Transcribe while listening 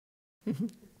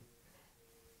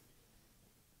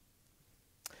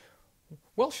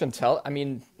Well, Chantal, I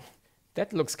mean,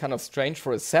 that looks kind of strange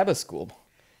for a Sabbath school.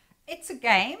 It's a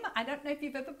game. I don't know if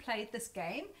you've ever played this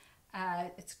game.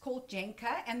 It's called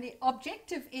Jenga, and the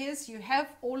objective is you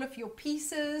have all of your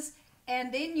pieces,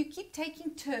 and then you keep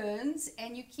taking turns,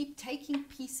 and you keep taking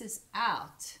pieces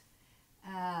out.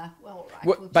 Well,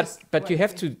 right. But you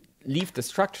have to leave the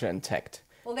structure intact.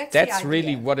 Well, that's That's the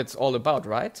really idea. what it's all about,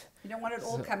 right? You don't want it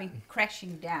all coming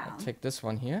crashing down. Take this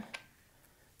one here.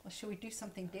 Well, shall we do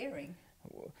something daring?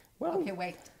 Well, Okay,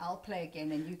 wait. I'll play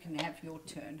again, and you can have your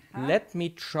turn. Huh? let me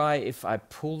try if I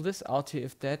pull this out here,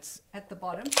 if that's... At the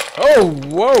bottom. Oh,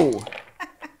 whoa!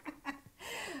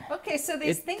 Okay, so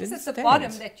there's It things didn't at the stand.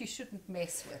 bottom that you shouldn't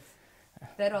mess with.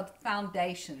 That are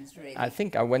foundations, really. I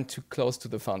think I went too close to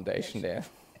the foundation there.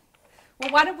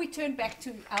 Well, why don't we turn back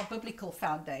to our biblical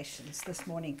foundations this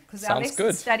morning? Because our Sounds lesson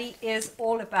good. study is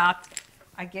all about,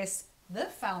 I guess, the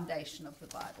foundation of the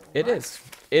Bible. It right? is.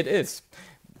 It is.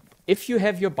 If you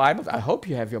have your Bibles, I hope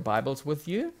you have your Bibles with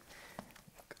you,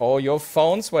 or your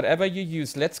phones, whatever you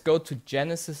use. Let's go to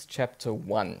Genesis chapter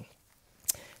 1.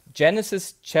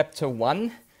 Genesis chapter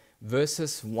 1,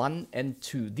 verses 1 and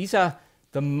 2. These are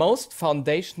the most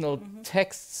foundational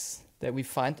texts that we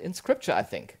find in Scripture, I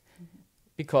think,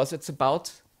 because it's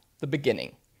about the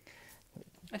beginning.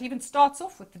 It even starts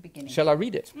off with the beginning. Shall I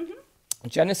read it?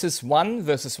 Genesis 1,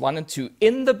 verses 1 and 2.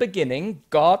 In the beginning,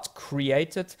 God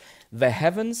created the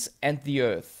heavens and the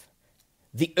earth.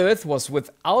 The earth was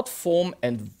without form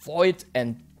and void,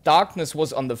 and darkness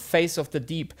was on the face of the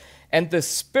deep. And the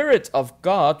Spirit of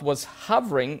God was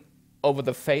hovering over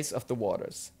the face of the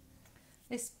waters.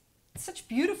 There's such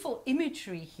beautiful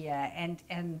imagery here,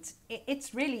 and it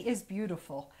really is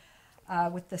beautiful.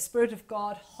 With the Spirit of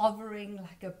God hovering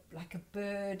like a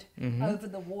bird over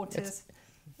the waters.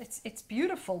 It's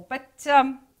beautiful, but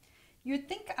you'd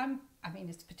think, I mean,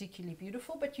 it's particularly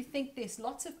beautiful, but you think there's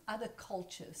lots of other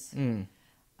cultures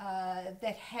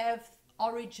that have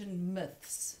origin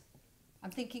myths. I'm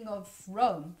thinking of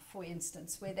Rome, for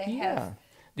instance, where they have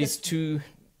these two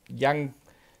young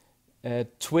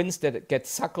twins that get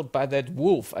suckled by that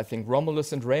wolf, I think,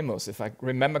 Romulus and Remus, if I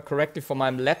remember correctly from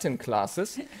my Latin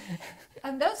classes.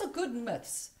 And those are good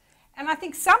myths. And I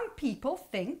think some people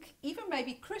think, even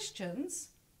maybe Christians,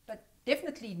 but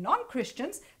definitely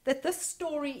non-Christians, that this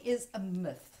story is a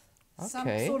myth. Some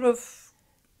Okay. sort of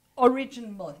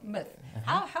origin myth.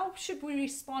 How should we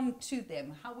respond to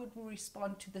them? How would we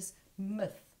respond to this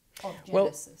myth of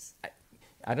Genesis? Well,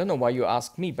 I don't know why you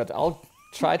asked me, but I'll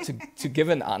try to give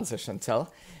an answer,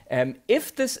 Chantal.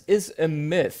 If this is a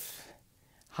myth,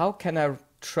 how can I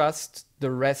trust the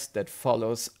rest that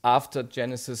follows after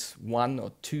Genesis 1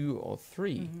 or 2 or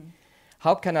 3?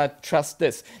 How can I trust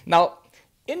this? Now,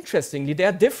 interestingly, there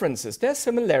are differences. There are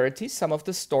similarities. Some of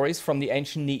the stories from the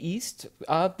ancient Near East,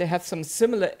 they have some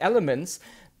similar elements,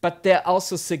 but there are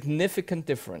also significant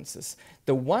differences.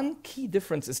 The one key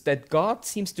difference is that God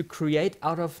seems to create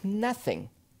out of nothing,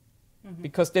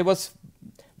 because there was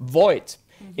void.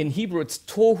 In Hebrew, it's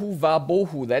tohu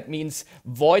vabohu. That means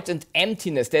void and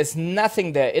emptiness. There's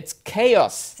nothing there. It's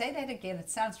chaos. Say that again. It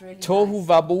sounds really Tohu nice.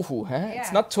 vabohu. Huh? Yeah.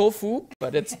 It's not tofu,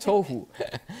 but it's tohu.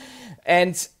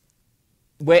 And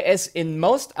whereas in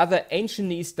most other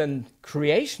ancient Eastern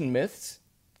creation myths,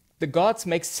 the gods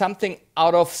make something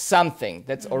out of something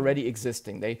that's already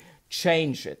existing. They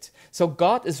change it. So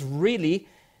God is really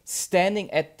standing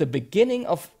at the beginning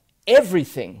of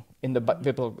everything in the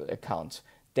biblical account.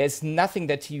 There's nothing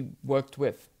that he worked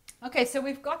with. Okay, so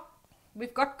we've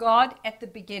got God at the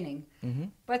beginning,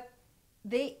 but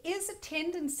there is a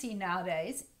tendency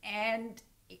nowadays, and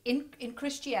in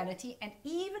Christianity, and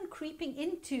even creeping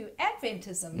into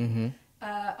Adventism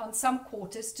on some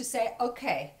quarters, to say,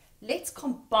 okay, let's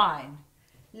combine.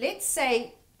 Let's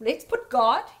put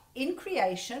God in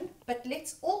creation, but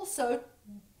let's also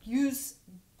use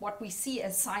what we see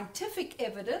as scientific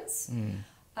evidence,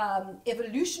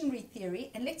 evolutionary theory,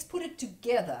 and let's put it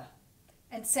together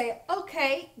and say,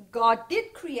 okay, God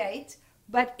did create,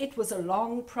 but it was a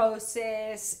long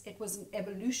process. It was an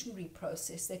evolutionary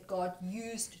process that God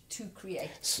used to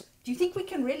create. Do you think we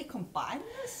can really combine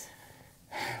this?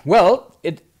 Well,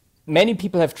 many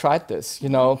people have tried this,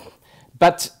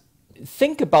 but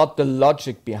think about the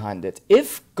logic behind it.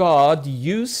 If God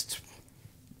used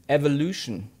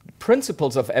evolution,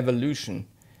 principles of evolution,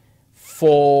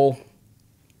 for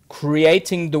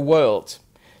creating the world,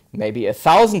 maybe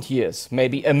 1,000 years,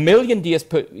 maybe 1,000,000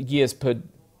 years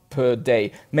per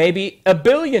day, maybe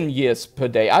 1,000,000,000 years per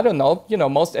day. I don't know.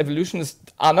 Most evolutionists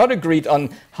are not agreed on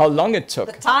how long it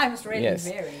took. The times really Yes.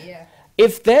 vary, yeah.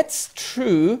 If that's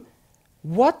true,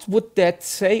 What would that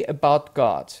say about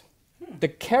God? The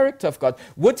character of God.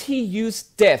 Would he use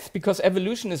death? Because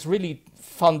evolution is really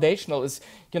foundational, is,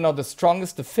 the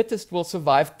strongest, the fittest will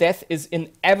survive. Death is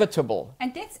inevitable.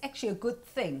 And that's actually a good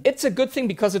thing. It's a good thing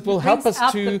because it will help us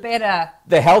out to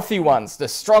the healthy ones, the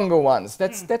stronger ones.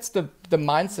 That's the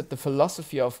mindset, the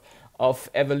philosophy of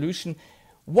evolution.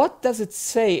 What does it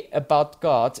say about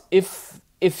God if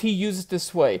he uses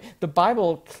this way? The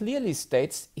Bible clearly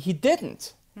states he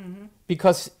didn't,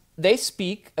 because they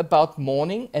speak about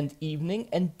morning and evening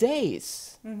and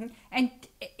days. And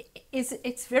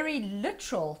it's very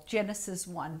literal, Genesis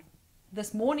 1.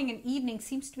 This morning and evening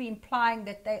seems to be implying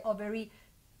that they are very,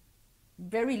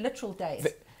 very literal days.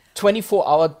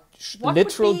 24-hour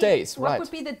literal days, what right. would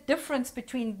be the difference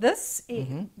between this,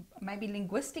 maybe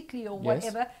linguistically or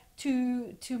whatever,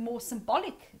 to more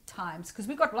symbolic times? Because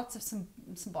we got lots of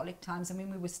symbolic times. I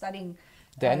mean, we were studying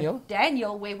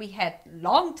Daniel, where we had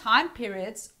long time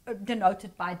periods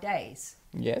denoted by days.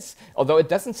 Yes, although it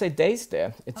doesn't say days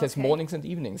there. It says mornings and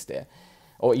evenings there,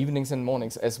 or evenings and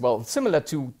mornings as well, similar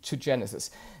to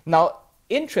Genesis. Now,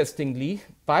 interestingly,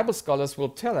 Bible scholars will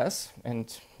tell us,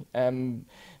 and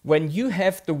when you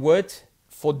have the word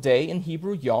for day in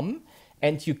Hebrew, yom,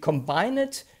 and you combine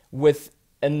it with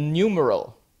a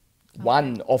numeral,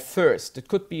 one or first, it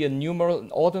could be a numeral,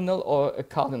 an ordinal, or a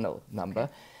cardinal number,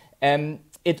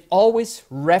 it always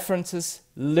references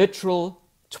literal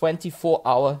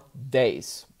 24-hour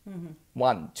days.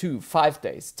 1, 2, 5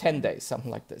 days, 10 days,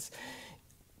 something like this.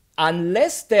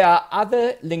 Unless there are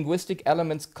other linguistic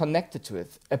elements connected to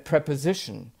it, a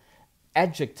preposition,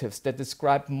 adjectives that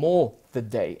describe more the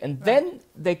day, and then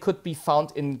they could be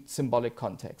found in symbolic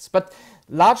context. But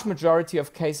large majority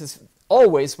of cases,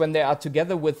 always when they are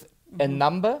together with a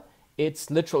number,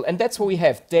 it's literal. And that's what we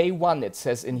have. Day 1, it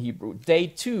says in Hebrew. Day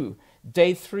 2,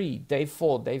 day 3, day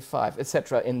 4, day 5,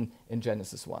 etc. in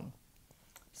Genesis 1.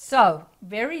 So,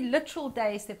 very literal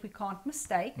days that we can't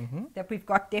mistake, that we've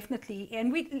got definitely.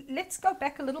 And let's go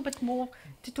back a little bit more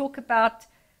to talk about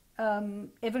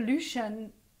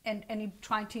evolution and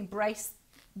trying to embrace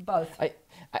both.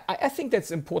 I think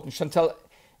that's important, Chantal.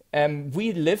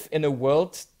 We live in a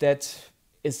world that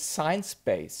is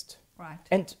science-based. Right.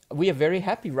 And we are very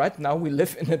happy right now. We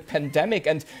live in a pandemic,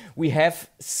 and we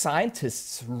have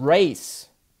scientists race,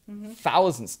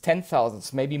 thousands,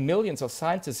 10,000s, maybe millions of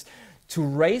scientists to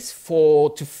race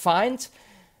to find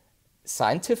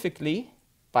scientifically,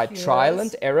 by trial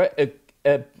and error,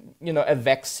 a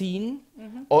vaccine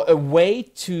or a way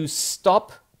to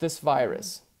stop this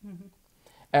virus.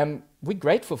 We're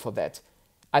grateful for that.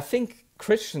 I think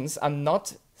Christians are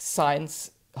not science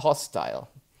hostile.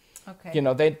 Okay.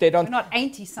 They don't. We're not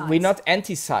anti-science. We're not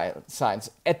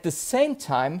anti-science. At the same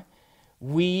time,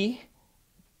 we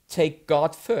take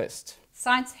God first.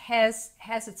 Science has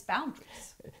its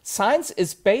boundaries. Science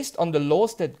is based on the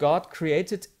laws that God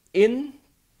created in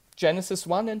Genesis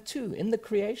 1 and 2, in the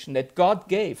creation that God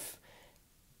gave.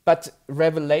 But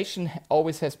revelation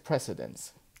always has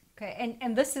precedence. Okay,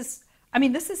 and this is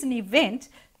an event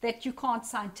that you can't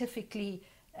scientifically.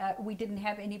 We didn't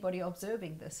have anybody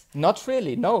observing this. Not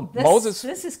really, no. Moses.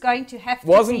 This is going to have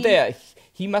wasn't there.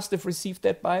 He must have received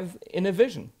that in a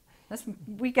vision.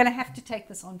 We're going to have to take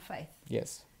this on faith.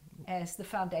 Yes. As the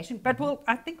foundation. But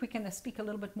I think we can speak a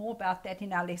little bit more about that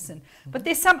in our lesson. But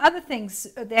there's some other things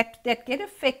that get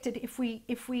affected if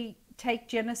we take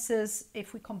Genesis,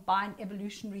 if we combine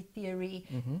evolutionary theory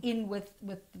in with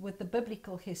the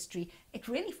biblical history. It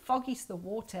really foggies the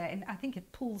water, and I think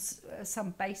it pulls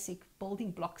some basic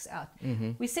building blocks out.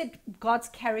 We said God's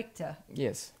character.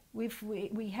 Yes.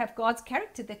 We have God's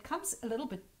character that comes a little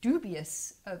bit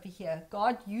dubious over here.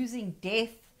 God using death,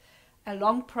 a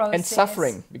long process. And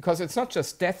suffering, because it's not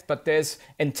just death, but there's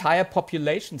entire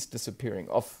populations disappearing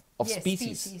of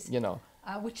species.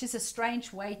 Which is a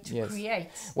strange way to create.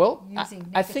 Well,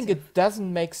 I think it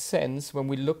doesn't make sense when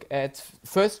we look at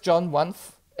 1 John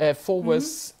 4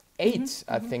 verse 8,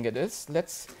 I think it is.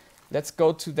 Let's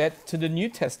go to the New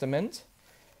Testament.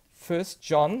 1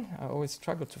 John, I always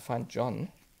struggle to find John.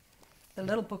 The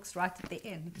little book's right at the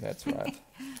end. That's right.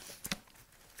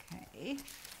 Okay.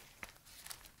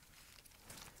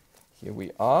 Here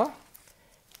we are.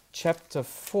 Chapter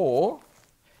 4,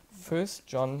 1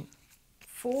 John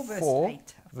 4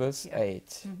 verse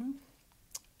 8.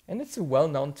 And it's a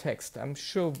well-known text. I'm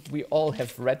sure we all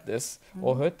have read this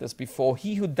or heard this before.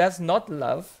 He who does not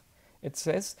love, it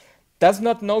says, does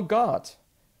not know God,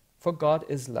 for God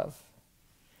is love.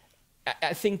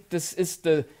 I think this is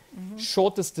the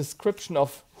shortest description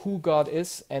of who God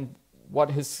is and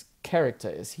what his character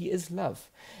is. He is love.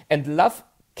 And love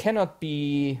cannot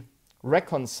be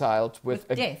reconciled with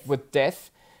death.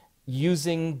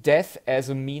 using death as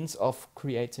a means of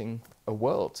creating a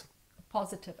world.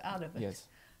 Positive out of it. Yes.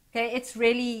 Okay, it's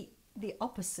really the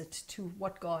opposite to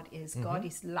what God is. God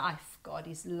is life, God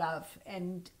is love,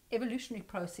 and evolutionary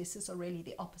processes are really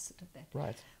the opposite of that.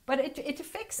 Right. But it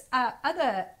affects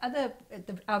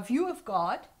our view of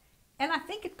God, and I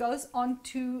think it goes on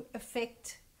to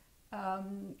affect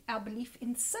our belief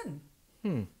in sin.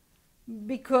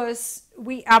 Because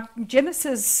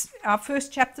our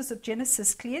first chapters of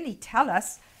Genesis clearly tell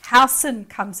us how sin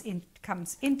comes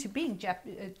into being.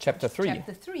 Chapter 3.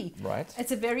 Chapter 3. Right.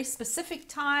 It's a very specific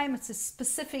time. It's a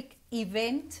specific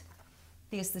event.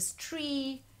 There's this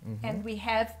tree, and we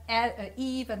have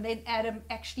Eve and then Adam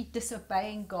actually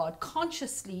disobeying God,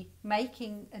 consciously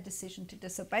making a decision to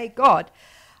disobey God.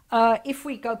 If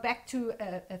we go back to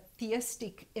a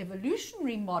theistic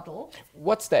evolutionary model,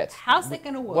 What's that? how's that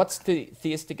going to work? What's the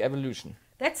theistic evolution?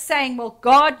 That's saying, well,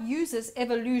 God uses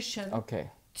evolution Okay.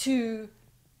 to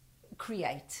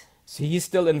create. So he's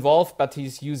still involved, but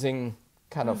he's using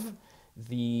kind of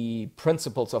the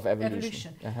principles of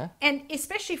evolution. And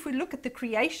especially if we look at the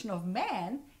creation of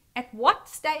man, at what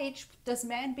stage does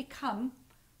man become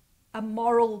a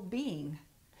moral being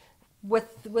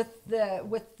with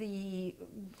the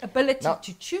ability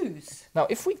to choose? Now,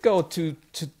 if we go to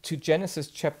Genesis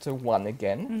chapter 1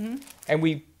 again, and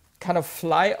we kind of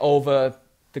fly over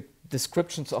the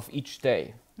descriptions of each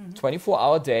day,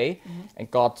 24-hour day, and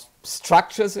God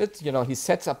structures it. You know, he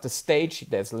sets up the stage.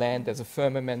 There's land, there's a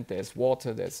firmament, there's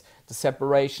water, there's the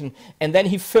separation. And then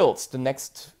he fills the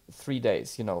next 3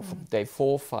 days, you know, from day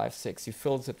 4, 5, 6. He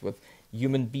fills it with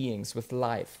human beings, with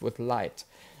life, with light.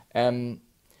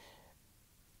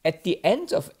 At the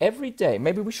end of every day,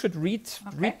 maybe we should read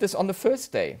this on the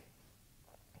first day.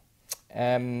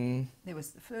 There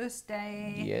was the first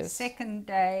day, Yes. the second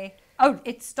day. Oh,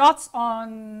 it starts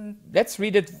on Let's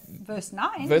read it, verse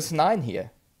 9. verse 9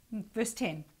 here. Verse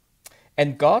 10.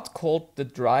 And God called the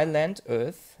dry land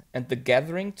earth, and the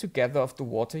gathering together of the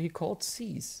water he called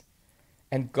seas.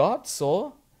 And God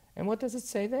saw, and what does it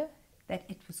say there? That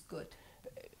it was good.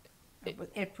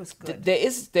 It was good.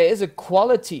 There is a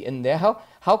quality in there.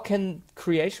 How can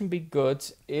creation be good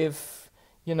if,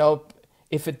 you know,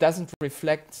 if it doesn't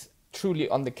reflect truly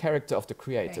on the character of the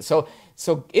creator? Okay.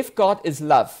 So if God is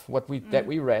love, that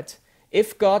we read,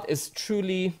 if God is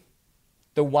truly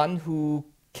the one who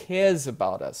cares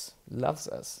about us, loves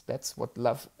us, that's what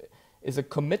love is, a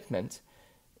commitment,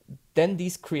 then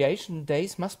these creation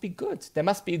days must be good. There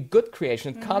must be a good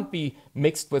creation. It can't be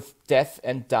mixed with death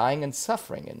and dying and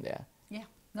suffering in there. Yeah,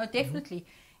 no, definitely.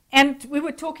 And we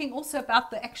were talking also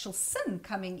about the actual sin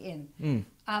coming in.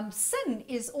 Sin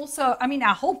is also, I mean,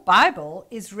 our whole Bible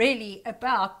is really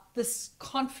about this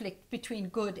conflict between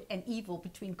good and evil,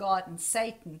 between God and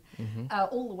Satan,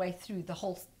 all the way through the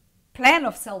whole plan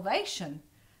of salvation.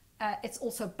 It's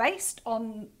also based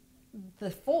on the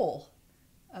fall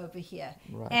over here.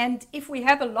 Right. And if we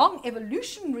have a long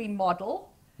evolutionary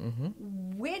model,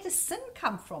 where does sin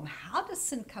come from? How does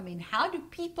sin come in? How do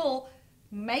people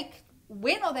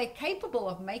when are they capable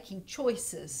of making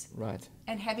choices, Right.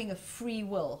 and having a free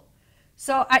will?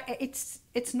 So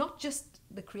it's not just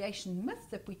the creation myth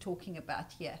that we're talking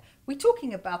about here. We're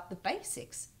talking about the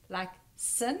basics, like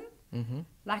sin,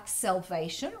 like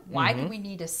salvation. Why do we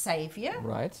need a savior?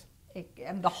 Right.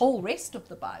 And the whole rest of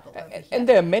the Bible over here. And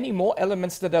there are many more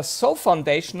elements that are so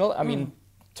foundational. I mean,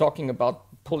 talking about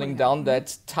pulling down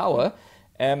that tower,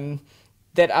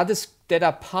 that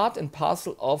are part and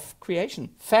parcel of creation.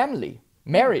 Family,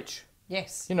 marriage.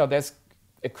 Yes. You know, there's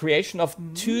a creation of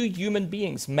two human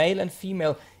beings, male and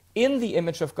female, in the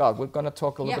image of God. We're going to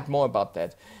talk a little bit more about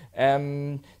that.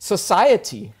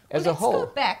 Society as a whole. Let's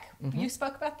go back. You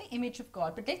spoke about the image of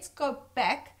God, but let's go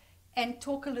back and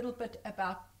talk a little bit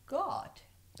about God.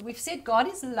 We've said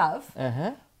God is love.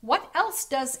 What else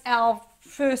does our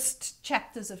first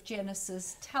chapters of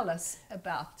Genesis tell us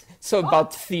about So God?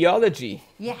 about theology.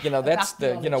 Yeah, You know, that's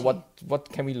about you know, theology. what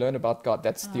can we learn about God?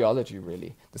 That's theology,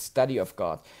 really, the study of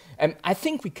God. And I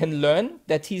think we can learn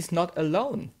that he's not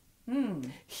alone.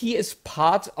 He is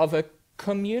part of a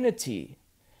community.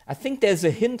 I think there's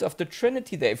a hint of the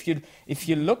Trinity there. If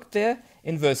you look there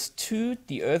in verse 2,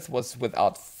 the earth was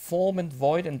without form and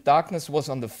void, and darkness was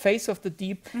on the face of the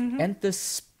deep, and the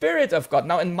Spirit of God.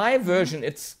 Now, in my version,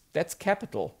 that's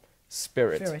capital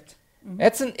Spirit.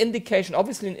 That's an indication,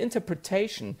 obviously an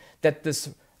interpretation, that this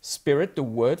Spirit, the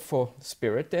word for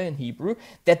Spirit there in Hebrew,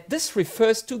 that this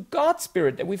refers to God's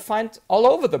Spirit that we find all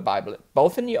over the Bible,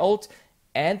 both in the Old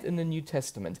and in the New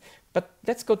Testament. But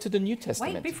let's go to the New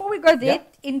Testament. Wait, before we go there,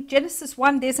 Yeah. in Genesis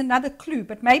 1, there's another clue,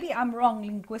 but maybe I'm wrong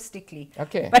linguistically.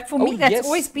 Okay. But for me, Oh, that's yes.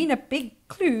 always been a big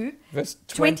clue. Verse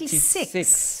 26,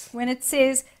 26. when it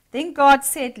says, then God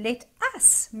said, let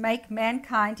us make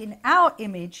mankind in our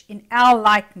image, in our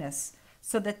likeness,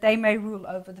 so that they may rule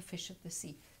over the fish of the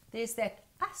sea. There's that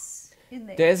us in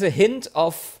there. There's a hint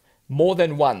of more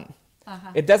than one.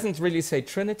 Uh-huh. It doesn't really say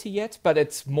Trinity yet, but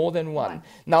it's more than one.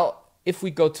 Now, if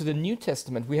we go to the New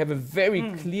Testament, we have a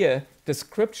very clear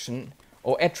description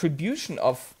or attribution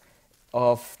of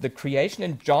the creation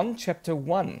in John chapter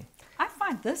 1. I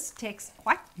find this text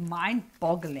quite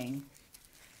mind-boggling.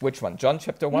 Which one? John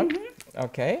chapter 1?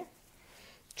 Okay.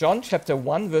 John chapter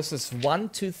 1, verses 1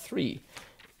 to 3.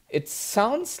 It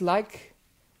sounds like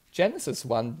Genesis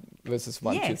 1, verses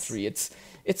 1 to Yes. 3.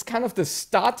 It's kind of the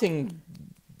starting,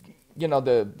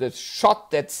 the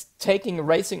shot that's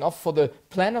racing off for the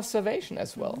plan of salvation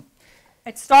as well.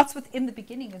 It starts with in the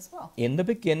beginning as well. In the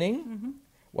beginning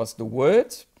was the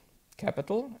Word,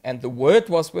 capital, and the Word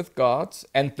was with God,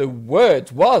 and the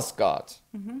Word was God.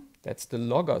 That's the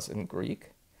logos in Greek.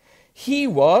 He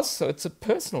was, so it's a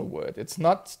personal word. It's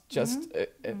not just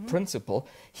a principle.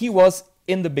 He was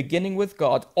in the beginning with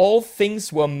God. All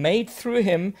things were made through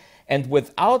him, and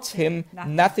without him,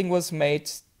 nothing was made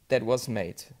that was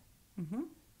made.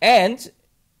 And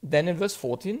then in verse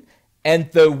 14,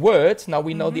 and the Word, now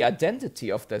we know the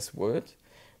identity of this Word,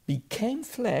 became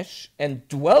flesh and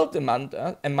dwelt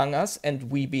among us, and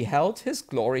we beheld his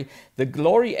glory, the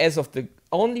glory as of the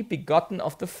only begotten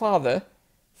of the Father,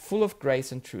 full of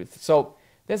grace and truth. So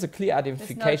there's a clear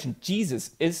identification.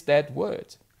 Jesus is that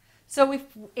Word. So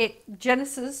if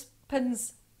Genesis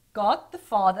pins God the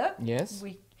Father, Yes.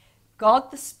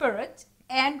 God the Spirit,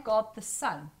 and God the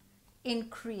Son in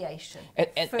creation.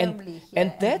 Firmly here.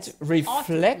 And that it's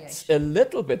reflects after a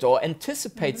little bit or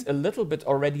anticipates a little bit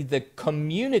already the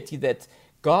community that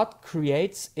God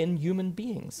creates in human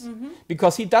beings.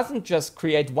 Because he doesn't just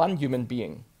create one human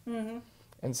being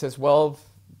and says, well,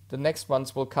 the next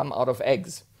ones will come out of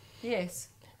eggs. Yes.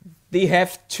 They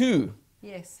have two.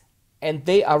 Yes. And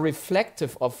they are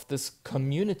reflective of this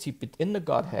community within the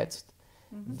Godhead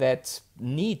that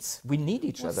we need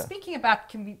each other. Speaking about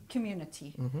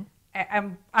community,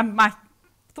 my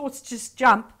thoughts just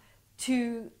jump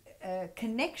to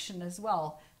connection as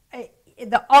well.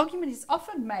 The argument is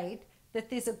often made that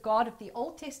there's a God of the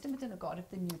Old Testament and a God of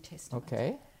the New Testament.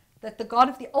 Okay. That the God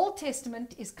of the Old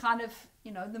Testament is kind of,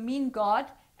 the mean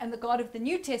God, and the God of the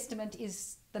New Testament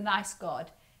is the nice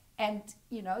God. And,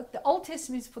 the Old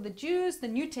Testament is for the Jews, the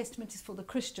New Testament is for the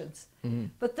Christians.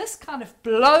 But this kind of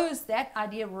blows that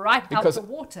idea right Because out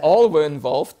the water. all were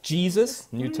involved. Jesus,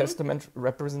 New Testament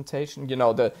representation,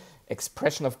 the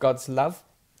expression of God's love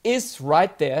is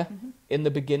right there in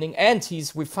the beginning. And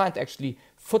we find actually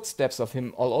footsteps of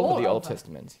him all over the Old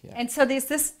Testament. Yeah. And so there's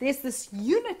this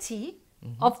unity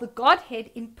of the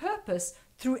Godhead in purpose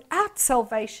throughout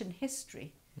salvation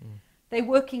history. They're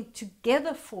working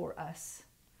together for us.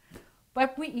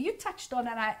 But you touched on,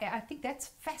 and I think that's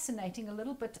fascinating, a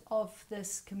little bit of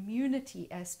this community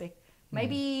aspect.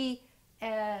 Maybe,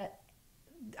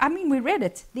 we read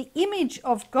it. The image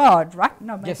of God, right?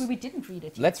 No, maybe we didn't read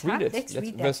it. Let's read it. Let's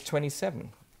read that. Verse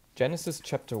 27. Genesis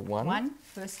chapter 1.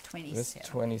 Verse 27. Verse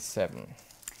 27.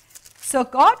 So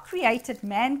God created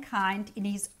mankind in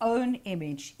his own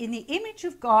image. In the image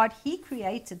of God, he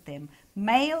created them.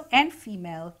 Male and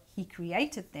female, he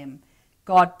created them.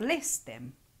 God blessed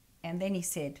them. And then he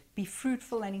said, be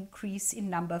fruitful and increase in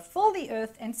number, fill the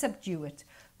earth and subdue it.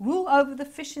 Rule over the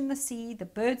fish in the sea, the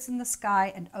birds in the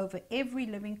sky, and over every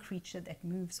living creature that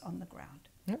moves on the ground.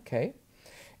 Okay.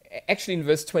 Actually, in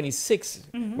verse 26,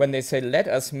 when they say, let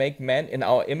us make man in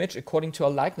our image according to our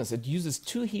likeness, it uses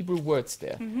two Hebrew words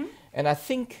there. And I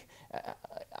think,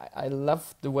 I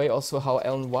love the way also how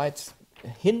Ellen White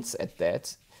hints at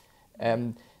that.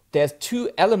 There's two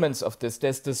elements of this.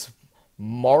 There's this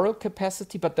moral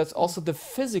capacity, but there's also the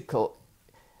physical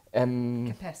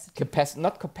capacity.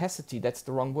 Not capacity, that's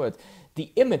the wrong word.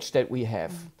 The image that we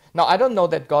have. Now, I don't know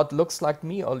that God looks like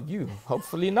me or you.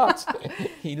 Hopefully not.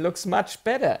 He looks much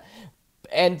better.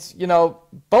 And,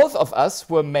 both of us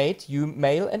were made,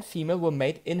 male and female, were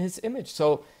made in his image.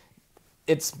 So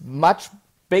it's much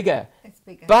bigger. It's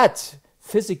bigger. But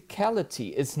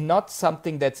physicality is not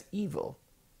something that's evil.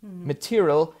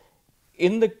 Material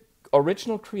in the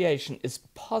original creation is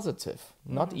positive,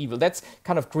 not evil. That's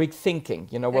kind of Greek thinking,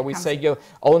 where we say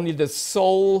only the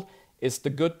soul is the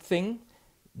good thing,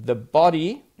 the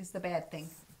body is the bad thing.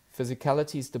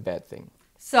 Physicality is the bad thing.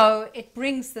 So it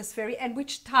brings this and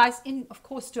which ties in, of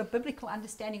course, to a biblical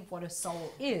understanding of what a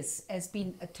soul is as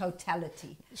being a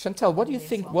totality. Chantal, what do you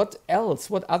think? Well. What else?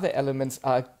 What other elements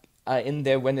are in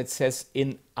there when it says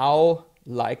in our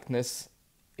likeness,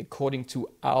 according to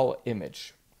our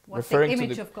image? What's the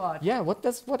image of God? Yeah. What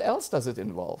else does it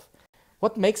involve?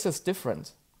 What makes us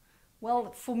different?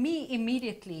 Well, for me,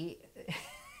 immediately,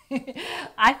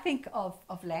 I think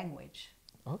of language.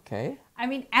 Okay. I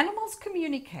mean, animals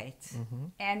communicate,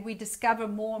 and we discover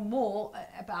more and more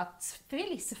about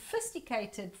fairly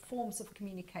sophisticated forms of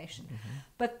communication.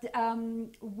 But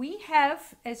we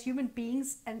have, as human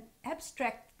beings, an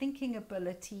abstract thinking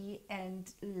ability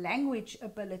and language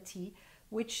ability,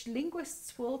 which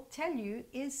linguists will tell you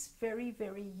is very,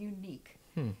 very unique.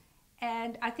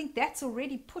 And I think that's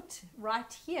already put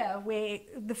right here, where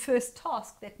the first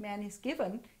task that man is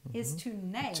given is to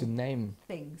name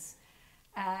things.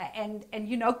 And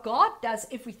you know, God does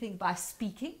everything by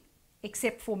speaking,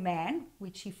 except for man,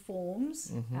 which he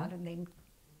forms out and then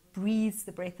breathes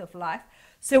the breath of life.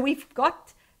 So we've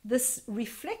got this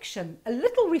reflection, a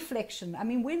little reflection. I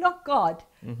mean, we're not God,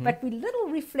 but with little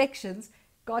reflections,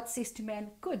 God says to man,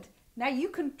 good. Now you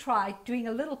can try doing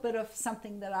a little bit of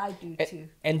something that I do too.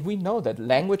 And we know that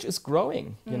language is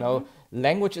growing, you know,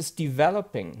 language is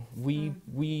developing.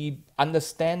 We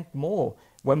understand more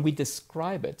when we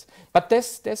describe it. But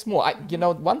there's more. You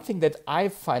know, one thing that I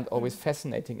find always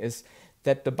fascinating is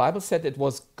that the Bible said it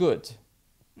was good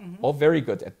or very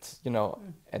good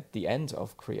at the end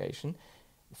of creation.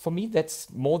 For me, that's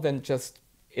more than just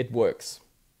it works.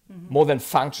 More than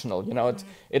functional, you know,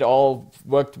 it all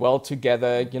worked well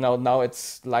together, you know, now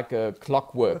it's like a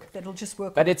clockwork. That'll just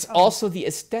work. But it's also the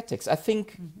aesthetics. I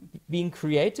think being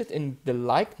created in the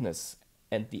likeness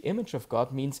and the image of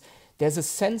God means there's a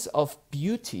sense of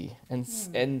beauty and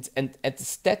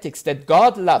aesthetics that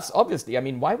God loves. Obviously, I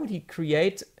mean, why would he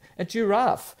create a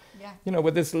giraffe? Yeah. You know,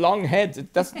 with this long head,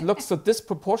 it doesn't look so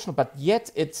disproportional, but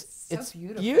yet it's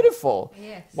beautiful.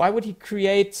 Yes. Why would he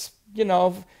create, you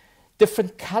know,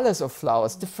 different colors of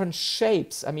flowers, different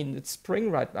shapes? I mean, it's spring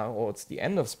right now, or it's the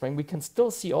end of spring. We can still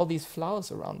see all these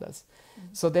flowers around us.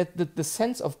 So that the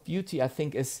sense of beauty, I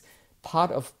think, is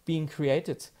part of being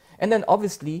created. And then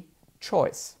obviously,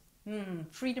 choice.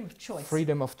 Freedom of choice.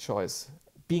 Freedom of choice.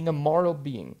 Being a moral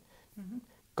being.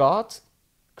 God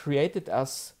created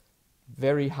us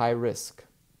very high risk.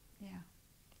 Yeah.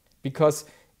 Because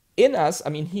in us, I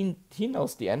mean, he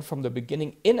knows the end from the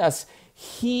beginning. In us,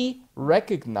 he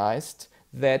recognized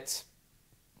that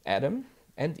Adam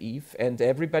and Eve and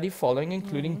everybody following,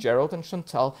 including Gerald and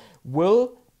Chantal,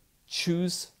 will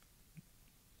choose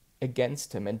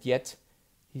against him. And yet,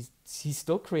 he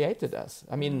still created us.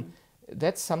 I mean,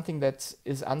 that's something that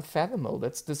is unfathomable.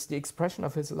 That's just the expression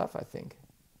of his love, I think.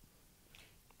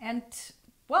 And,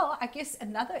 well, I guess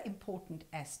another important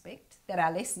aspect that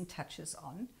our lesson touches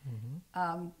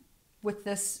on, with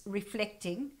this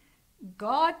reflecting,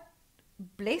 God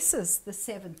blesses the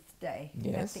seventh day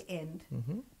at the end.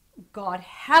 God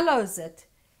hallows it.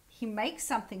 He makes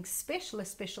something special, a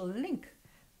special link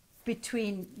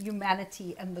between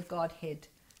humanity and the Godhead.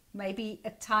 Maybe a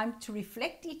time to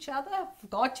reflect each other, for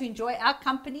God to enjoy our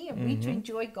company and we to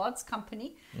enjoy God's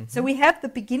company. So we have the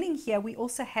beginning here. We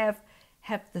also have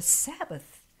the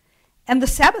Sabbath. And the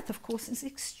Sabbath, of course, is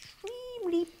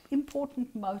extremely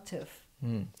important motive.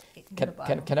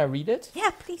 Can I read it?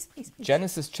 Yeah, please.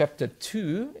 Genesis chapter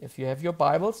 2, if you have your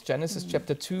Bibles, Genesis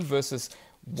chapter 2, verses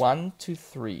 1 to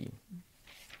 3.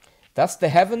 Thus the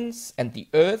heavens and the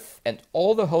earth and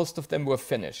all the host of them were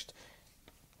finished.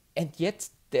 And yet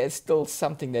there's still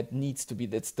something that needs to be,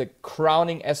 that's the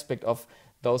crowning aspect of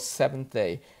those seventh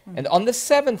day. And on the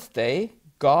seventh day,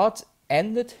 God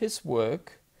ended his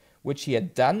work, which he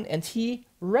had done, and he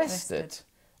rested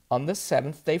on the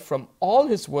seventh day from all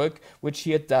his work which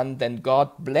he had done. Then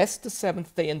God blessed the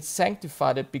seventh day and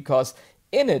sanctified it, because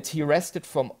in it he rested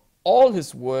from all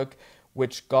his work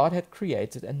which God had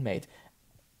created and made.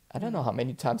 I don't know how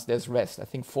many times there's rest. I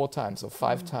think 4 times or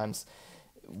 5 times.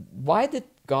 Why did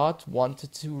God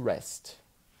want to rest?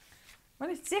 Well,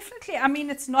 it's definitely, I mean,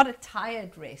 it's not a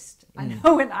tired rest. I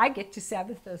know when I get to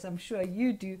Sabbath, as I'm sure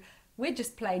you do, we're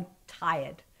just plain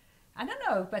tired. I don't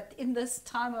know, but in this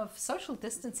time of social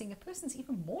distancing, a person's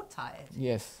even more tired.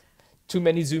 Yes. Too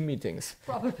many Zoom meetings.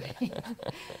 Probably.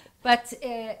 But,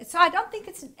 so I don't think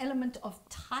it's an element of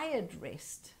tired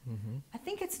rest. I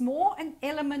think it's more an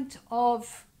element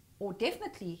of, or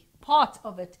definitely part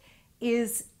of it,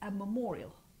 is a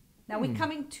memorial. Now we're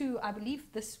coming to, I believe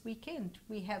this weekend,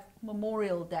 we have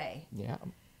Memorial Day. Yeah,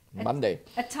 Monday.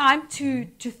 A time to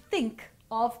think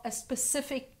of a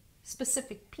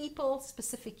specific people,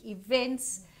 specific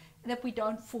events, that we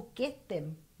don't forget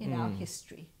them in our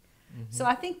history. So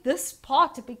I think this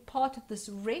part, a big part of this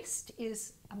rest,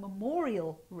 is a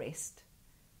memorial rest,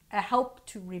 a help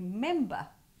to remember.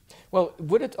 Well,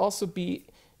 would it also be,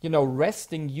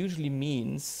 resting usually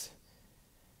means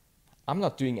I'm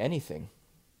not doing anything.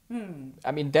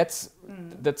 I mean, that's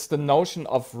the notion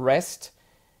of rest.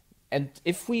 And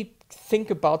if we think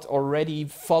about already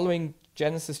following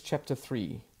Genesis chapter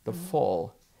 3, the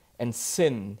fall and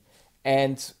sin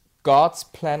and God's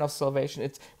plan of salvation,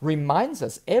 it reminds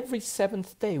us every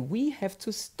seventh day we have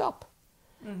to stop.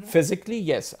 Physically,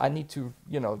 yes, I need to,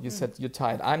 you said you're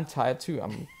tired. I'm tired too.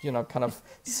 I'm, kind of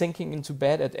sinking into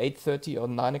bed at 8:30 or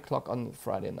 9 o'clock on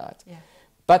Friday night. Yeah.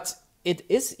 But it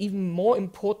is even more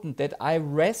important that I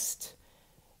rest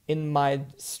in my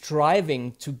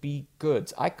striving to be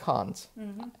good. I can't.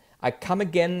 I come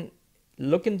again,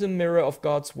 look in the mirror of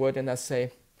God's word, and I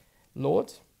say,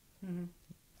 Lord,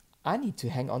 I need to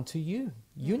hang on to you.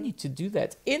 You need to do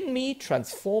that in me,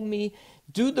 transform me,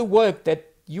 do the work that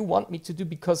you want me to do,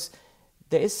 because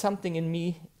there is something in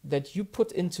me that you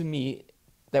put into me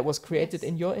that was created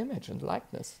in your image and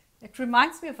likeness. It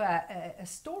reminds me of a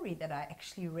story that I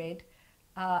actually read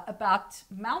about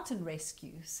mountain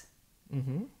rescues.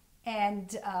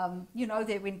 And,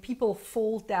 when people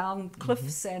fall down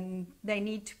cliffs and they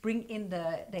need to bring in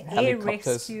the air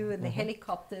rescue and the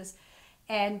helicopters.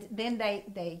 And then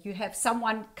you have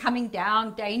someone coming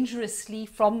down dangerously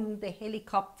from the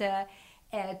helicopter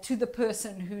to the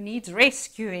person who needs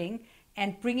rescuing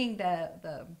and bringing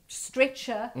the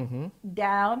stretcher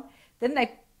down. Then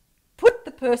they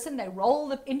they roll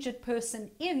the injured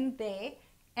person in there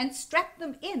and strap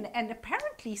them in. And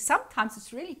apparently sometimes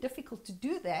it's really difficult to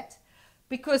do that,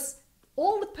 because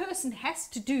all the person has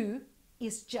to do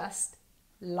is just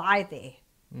lie there.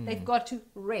 They've got to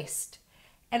rest.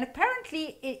 And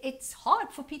apparently it's hard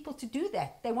for people to do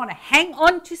that. They want to hang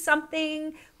on to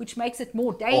something, which makes it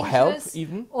more dangerous. Or help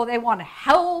even. Or they want to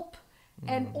help.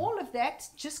 And all of that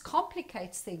just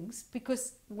complicates things,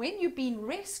 because when you've been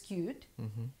rescued,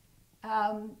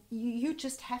 you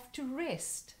just have to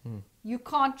rest. You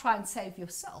can't try and save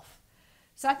yourself.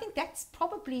 So I think that's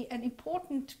probably an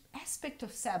important aspect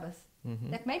of Sabbath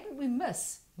that maybe we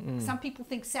miss. Some people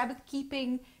think Sabbath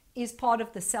keeping is part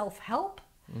of the self-help.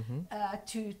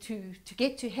 To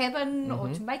get to heaven or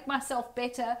to make myself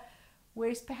better,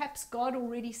 whereas perhaps God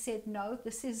already said, no,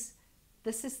 this is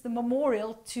the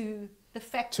memorial to the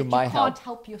fact that you can't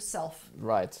help yourself.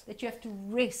 Right. That you have to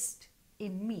rest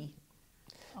in me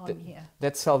on here.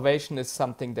 That salvation is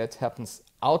something that happens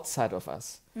outside of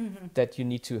us, that you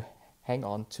need to hang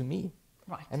on to me.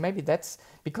 Right. And maybe that's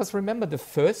because, remember, the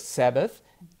first Sabbath,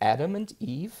 Adam and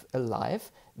Eve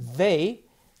alive, they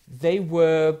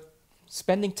were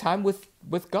spending time with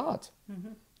God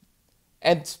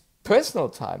and personal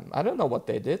time. I don't know what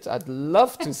they did. I'd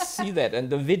love to see that in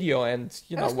the video and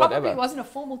whatever. Probably wasn't a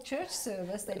formal church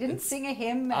service. They didn't sing a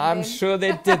hymn. I'm sure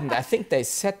they didn't. I think they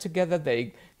sat together.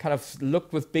 They kind of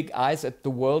looked with big eyes at the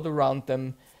world around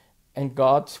them, and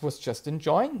God was just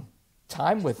enjoying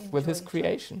time with His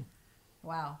creation.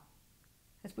 Wow,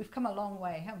 we've come a long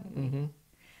way, haven't we?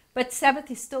 But Sabbath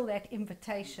is still that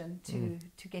invitation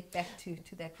to get back to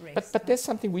that rest. But there's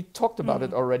something, we talked about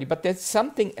it already, but there's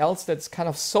something else that's kind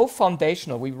of so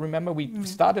foundational. We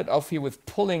started off here with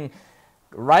pulling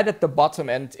right at the bottom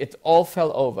and it all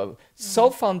fell over. So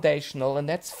foundational, and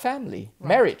that's family,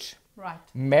 marriage. Right.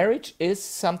 Marriage is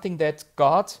something that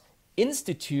God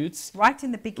institutes right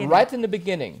in the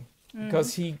beginning.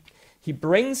 Because he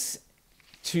brings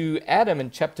to Adam in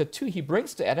chapter 2, he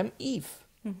brings to Adam Eve.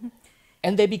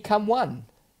 And they become one.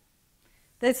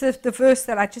 That's the verse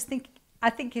that I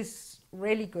think is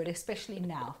really good, especially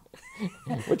now.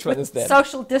 Which one is that?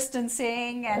 Social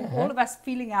distancing and all of us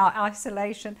feeling our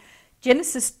isolation.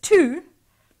 Genesis 2,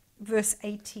 verse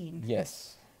 18.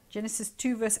 Yes. Genesis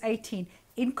 2, verse 18.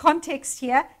 In context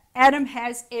here, Adam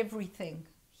has everything.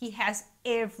 He has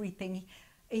everything.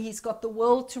 He's got the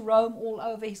world to roam all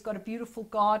over. He's got a beautiful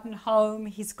garden home.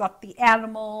 He's got the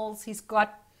animals. He's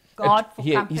got God for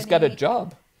company. He's got a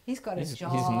job. He's got a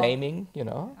job. He's naming,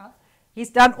 He's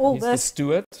done all this. this. He's the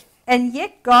steward. And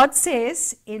yet God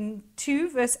says in 2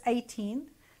 verse 18,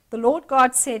 the Lord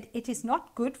God said, it is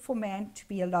not good for man to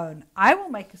be alone. I will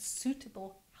make a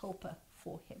suitable helper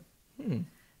for him.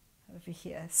 Over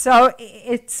here. So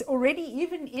it's already,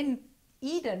 even in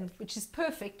Eden, which is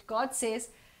perfect, God says,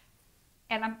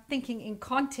 and I'm thinking in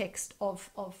context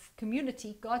of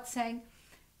community, God saying,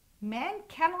 man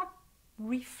cannot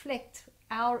reflect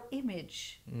our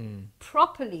image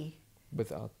properly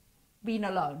without being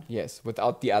alone. Yes,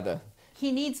 without the other.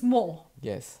 He needs more.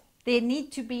 Yes. There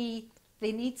need to be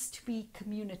there needs to be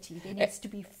community. There needs to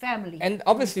be family. And to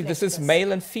obviously this reflect is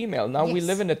male and female. Now we Yes.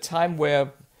 live in a time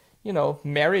where, you know,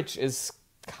 marriage is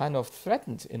kind of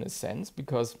threatened in a sense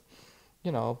because,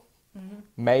 you know,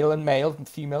 male and male,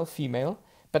 female, female.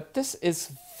 But this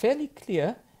is fairly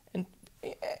clear. And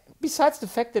besides the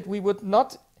fact that we would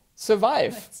not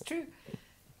survive. That's true.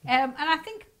 And I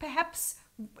think perhaps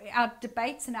our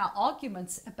debates and our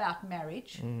arguments about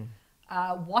marriage,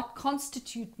 what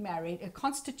constitutes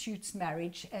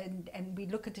marriage, and we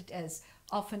look at it as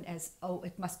often as, oh,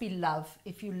 it must be love.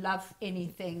 If you love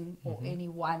anything or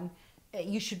anyone,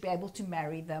 you should be able to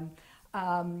marry them.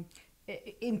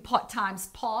 In times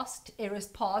past, eras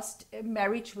past,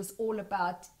 marriage was all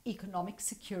about economic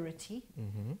security,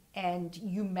 and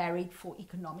you married for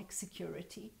economic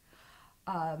security.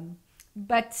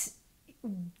 But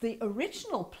the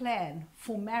original plan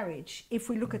for marriage, if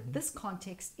we look at this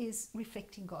context, is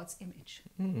reflecting God's image.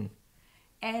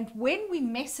 And when we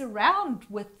mess around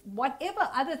with whatever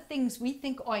other things we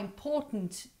think are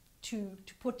important to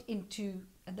put into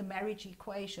the marriage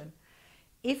equation,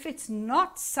 if it's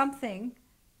not something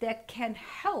that can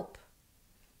help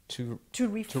to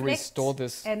reflect restore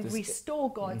this and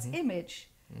restore God's image,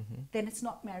 then it's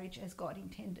not marriage as God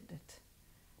intended it.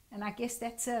 And I guess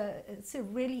it's a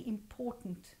really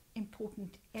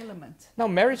important element. Now,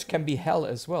 marriage can be hell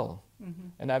as well,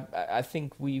 and I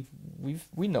think we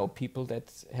know people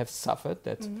that have suffered,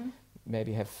 that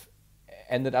maybe have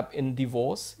ended up in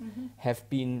divorce, have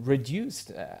been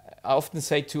reduced. I often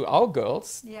say to our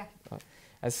girls,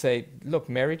 I say, look,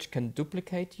 marriage can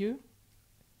duplicate you,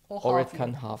 or it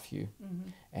can halve you,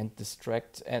 and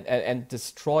distract and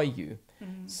destroy you.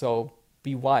 So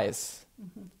be wise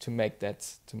to make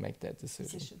that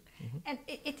decision. And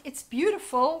it's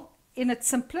beautiful in its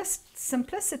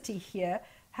simplicity here,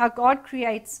 how God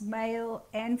creates male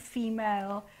and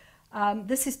female.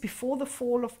 This is before the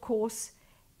fall, of course,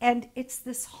 and it's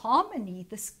this harmony,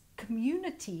 this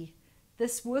community,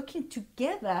 this working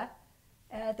together,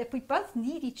 that we both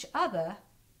need each other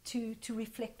to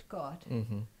reflect God.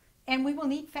 And we will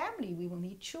need family, we will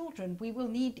need children, we will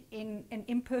need, in an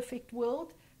imperfect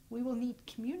world, we will need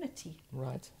community.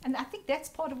 Right. And I think that's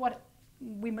part of what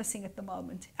we're missing at the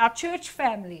moment. Our church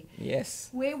family. Yes.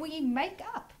 Where we make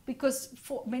up, because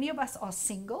for many of us are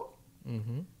single.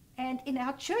 And in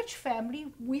our church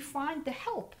family, we find the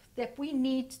help that we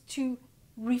need to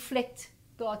reflect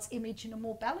God's image in a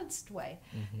more balanced way.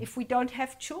 If we don't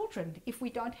have children, if we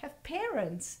don't have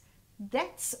parents,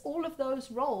 that's all of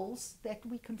those roles that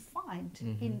we can find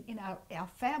in our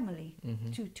family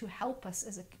to help us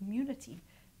as a community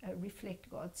reflect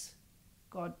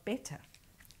God better.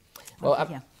 Well,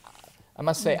 I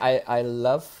must say, I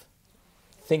love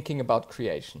thinking about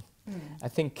creation. I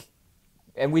think,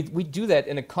 and we do that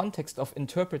in a context of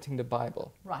interpreting the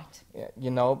Bible. Right. You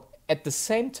know, at the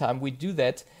same time, we do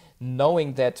that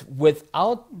knowing that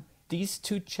without these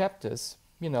 2 chapters,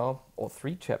 you know, or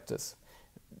 3 chapters,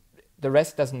 the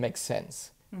rest doesn't make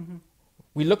sense.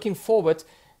 We're looking forward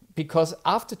because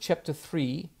after chapter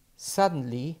 3,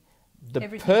 suddenly the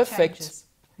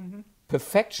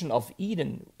perfection of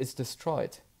Eden is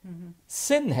destroyed.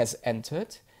 Sin has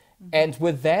entered, and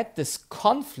with that, this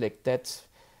conflict that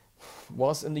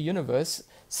was in the universe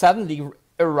suddenly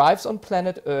arrives on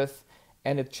planet Earth,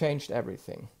 and it changed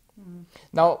everything.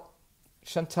 Now,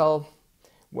 Chantal,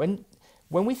 when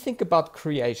we think about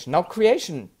creation, now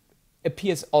creation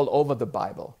appears all over the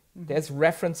Bible. There's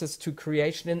references to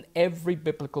creation in every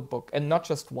biblical book, and not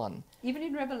just one. Even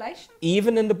in Revelation?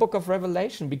 Even in the book of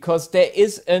Revelation, because there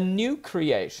is a new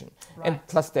creation. Right. And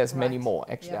plus there's many more.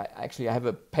 Actually, I have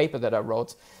a paper that I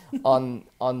wrote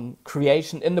on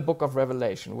creation in the book of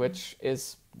Revelation, which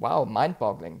is, wow,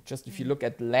 mind-boggling. Just if you look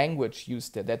at language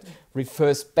used there, that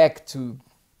refers back to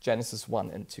Genesis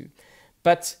 1 and 2.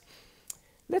 But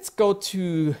let's go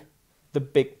to the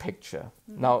big picture.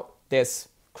 Now, there's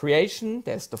creation,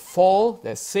 there's the fall,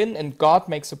 there's sin, and God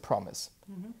makes a promise.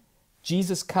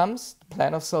 Jesus comes, the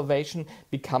plan of salvation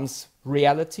becomes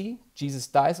reality. Jesus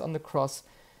dies on the cross.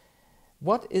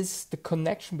 What is the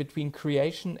connection between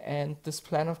creation and this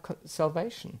plan of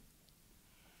salvation?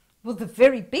 Well, the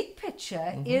very big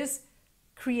picture is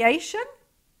creation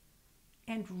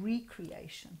and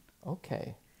recreation.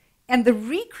 Okay. And the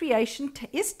recreation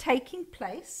is taking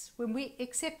place when we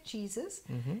accept Jesus.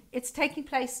 It's taking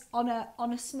place on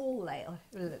a small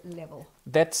level.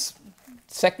 That's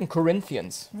 2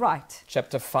 Corinthians. Right.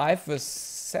 Chapter 5, verse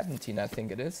 17, I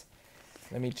think it is.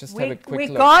 Let me just where, have a quick where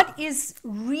look. God is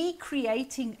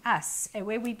recreating us, and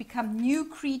where we become new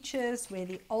creatures, where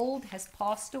the old has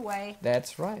passed away,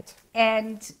 That's right.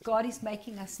 and God is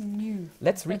making us new.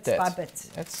 Let's read bit by that. bit.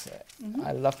 That's,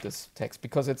 I love this text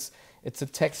because it's a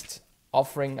text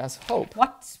offering us hope.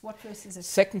 What verse is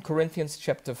it? 2 Corinthians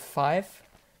chapter 5,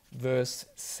 verse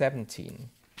 17.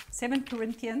 2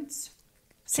 Corinthians.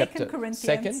 Chapter- 2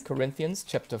 Corinthians. 2 Corinthians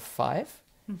chapter 5,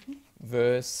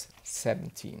 verse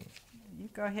 17. You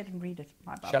go ahead and read it.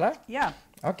 My Bible. Shall I? Yeah.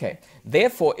 Okay.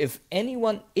 Therefore, if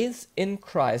anyone is in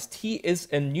Christ, he is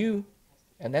a new,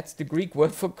 and that's the Greek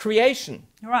word for creation.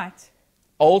 Right.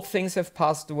 Old things have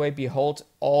passed away. Behold,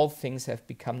 all things have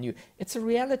become new. It's a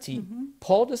reality.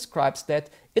 Paul describes that.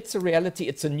 It's a reality.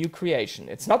 It's a new creation.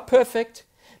 It's not perfect,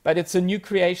 but it's a new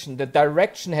creation. The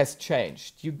direction has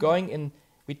changed. You're going in,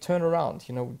 we turn around,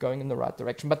 we're going in the right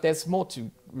direction. But there's more to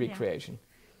recreation.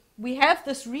 We have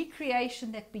this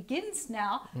recreation that begins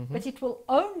now, but it will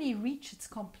only reach its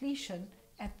completion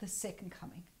at the second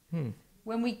coming.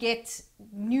 When we get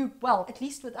new, well, at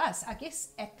least with us, I guess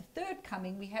at the third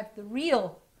coming, we have the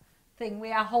real thing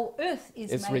where our whole earth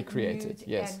is made recreated, renewed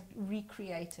yes. and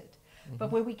recreated.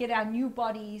 But where we get our new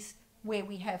bodies, where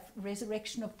we have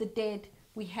resurrection of the dead,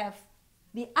 we have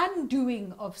the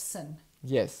undoing of sin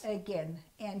Yes. again,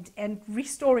 and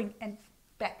restoring and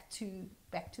back to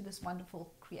this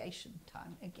wonderful creation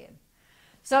time again.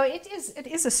 So it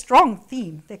is a strong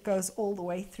theme that goes all the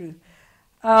way through.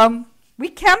 We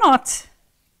cannot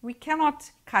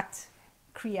cut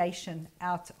creation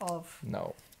out of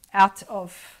No. our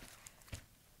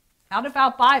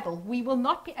Bible. We will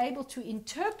not be able to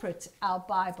interpret our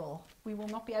Bible. We will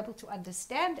not be able to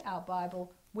understand our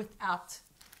Bible without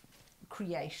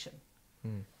creation.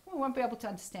 We won't be able to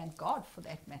understand God, for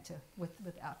that matter,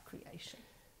 without creation.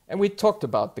 And we talked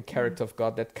about the character of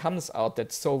God that comes out,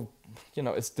 that's so,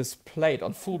 is displayed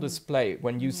on full display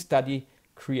when you study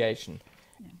creation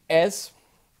as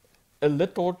a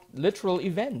literal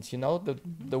event,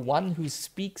 the one who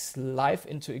speaks life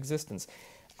into existence.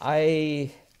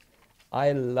 I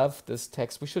love this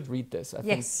text. We should read this. I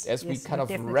think as we kind of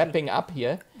definitely. wrapping up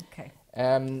here. Okay.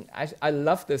 I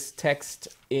love this text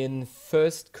in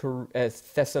First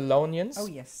Thessalonians. Oh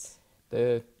yes.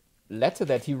 The letter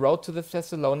that he wrote to the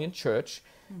Thessalonian church,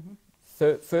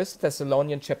 First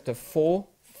Thessalonians chapter 4,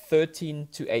 13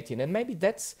 to 18. And maybe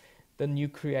that's the new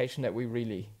creation that we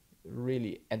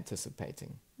really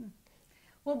anticipating.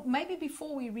 Well, maybe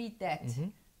before we read that,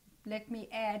 let me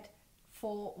add,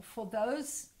 for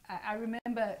those, I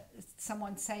remember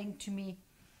someone saying to me,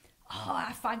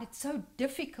 I find it so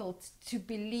difficult to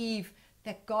believe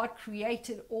that God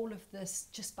created all of this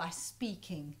just by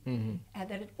speaking, and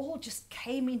that it all just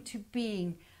came into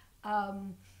being.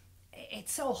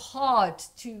 It's so hard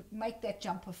to make that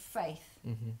jump of faith.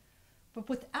 But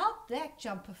without that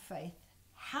jump of faith,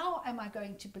 how am I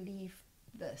going to believe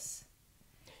this?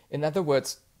 In other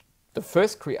words, the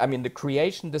first the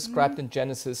creation described in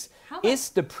Genesis is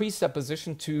the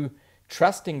presupposition to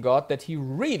trusting God that he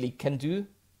really can do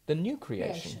the new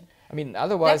creation.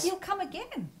 Otherwise... That he'll come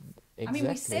again. Exactly.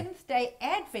 We're Seventh-day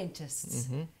Adventists.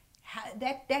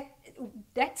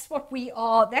 That's what we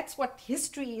are. That's what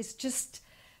history is just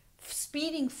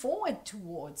speeding forward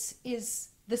towards, is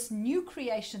this new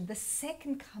creation, the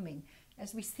second coming.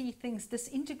 As we see things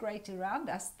disintegrate around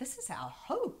us, this is our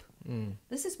hope.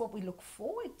 This is what we look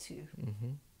forward to.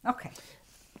 Okay.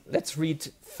 Let's read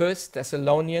 1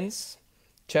 Thessalonians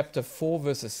chapter 4,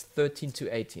 verses 13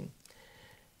 to 18.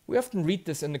 We often read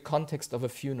this in the context of a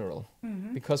funeral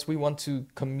because we want to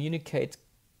communicate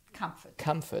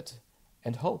comfort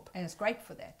and hope. And it's great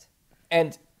for that.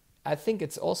 And I think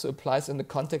it also applies in the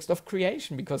context of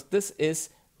creation, because this is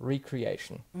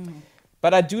recreation.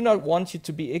 But I do not want you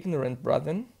to be ignorant,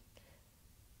 brethren,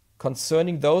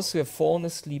 concerning those who have fallen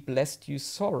asleep, lest you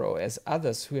sorrow as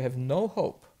others who have no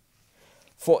hope.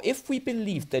 For if we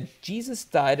believe that Jesus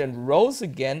died and rose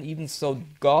again, even so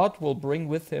God will bring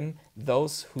with him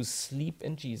those who sleep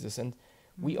in Jesus. And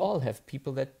we all have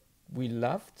people that we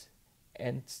loved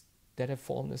and that have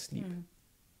fallen asleep.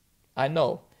 I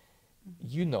know,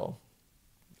 you know,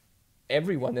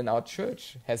 everyone in our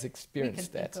church has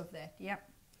experienced that. We can think of that, yeah.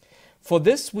 For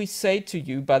this we say to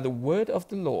you by the word of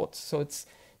the Lord. So it's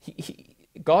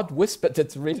God whispered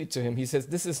it really to him. He says,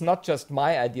 this is not just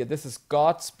my idea, this is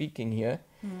God speaking here.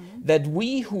 That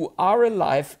we who are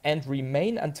alive and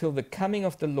remain until the coming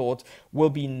of the Lord will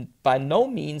be by no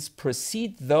means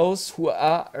precede those who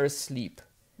are asleep.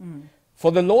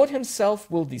 For the Lord himself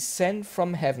will descend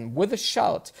from heaven with a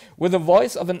shout, with the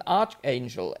voice of an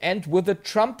archangel, and with the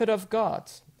trumpet of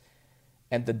God.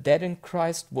 And the dead in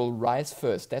Christ will rise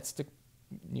first. That's the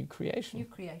new creation. New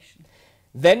creation.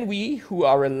 Then we who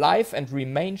are alive and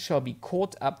remain shall be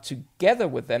caught up together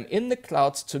with them in the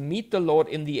clouds to meet the Lord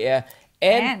in the air,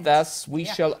 and thus we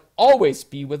shall always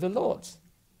be with the Lord.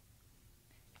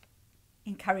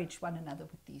 Encourage one another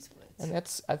with these words.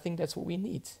 And I think that's what we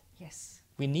need. Yes.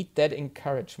 We need that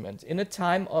encouragement in a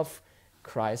time of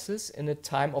crisis, in a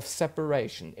time of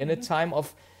separation, in a time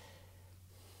of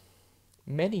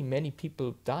many, many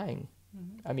people dying.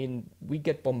 I mean, we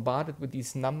get bombarded with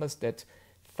these numbers that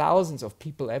thousands of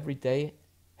people every day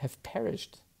have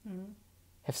perished,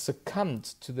 have succumbed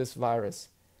to this virus.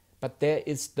 But there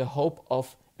is the hope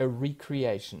of a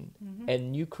recreation, a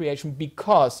new creation,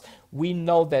 because we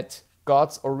know that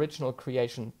God's original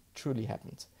creation truly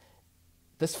happened.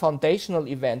 This foundational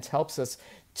event helps us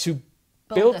to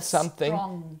build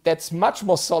something that's much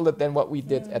more solid than what we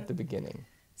did at the beginning.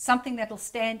 Something that'll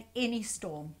stand any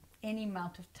storm, any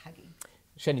amount of tugging.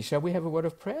 Shani, shall we have a word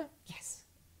of prayer? Yes.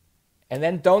 And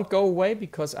then don't go away,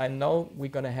 because I know we're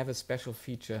going to have a special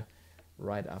feature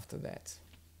right after that.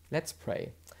 Let's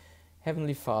pray.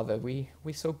 Heavenly Father, we're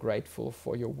so grateful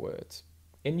for your word.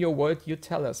 In your word, you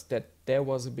tell us that there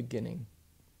was a beginning,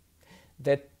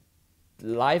 that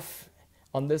life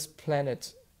on this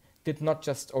planet did not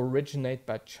just originate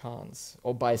by chance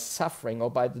or by suffering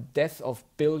or by the death of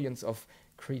billions of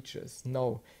creatures.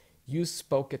 No, you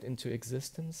spoke it into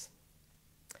existence.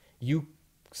 You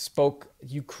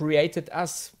created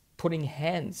us, putting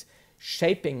hands,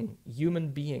 shaping human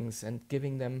beings and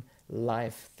giving them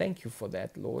life. Thank you for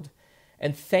that, Lord.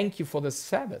 And thank you for the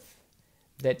Sabbath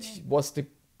that was the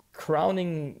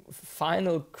crowning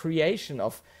final creation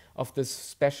of this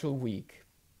special week,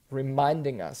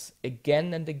 reminding us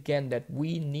again and again that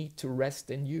we need to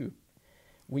rest in you.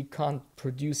 We can't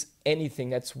produce anything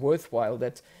that's worthwhile,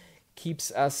 that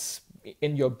keeps us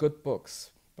in your good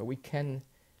books, but we can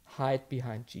hide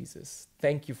behind Jesus.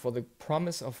 Thank you for the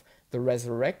promise of the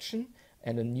resurrection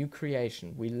and a new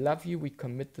creation. We love you. We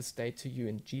commit this day to you.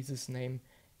 In Jesus' name,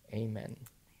 amen.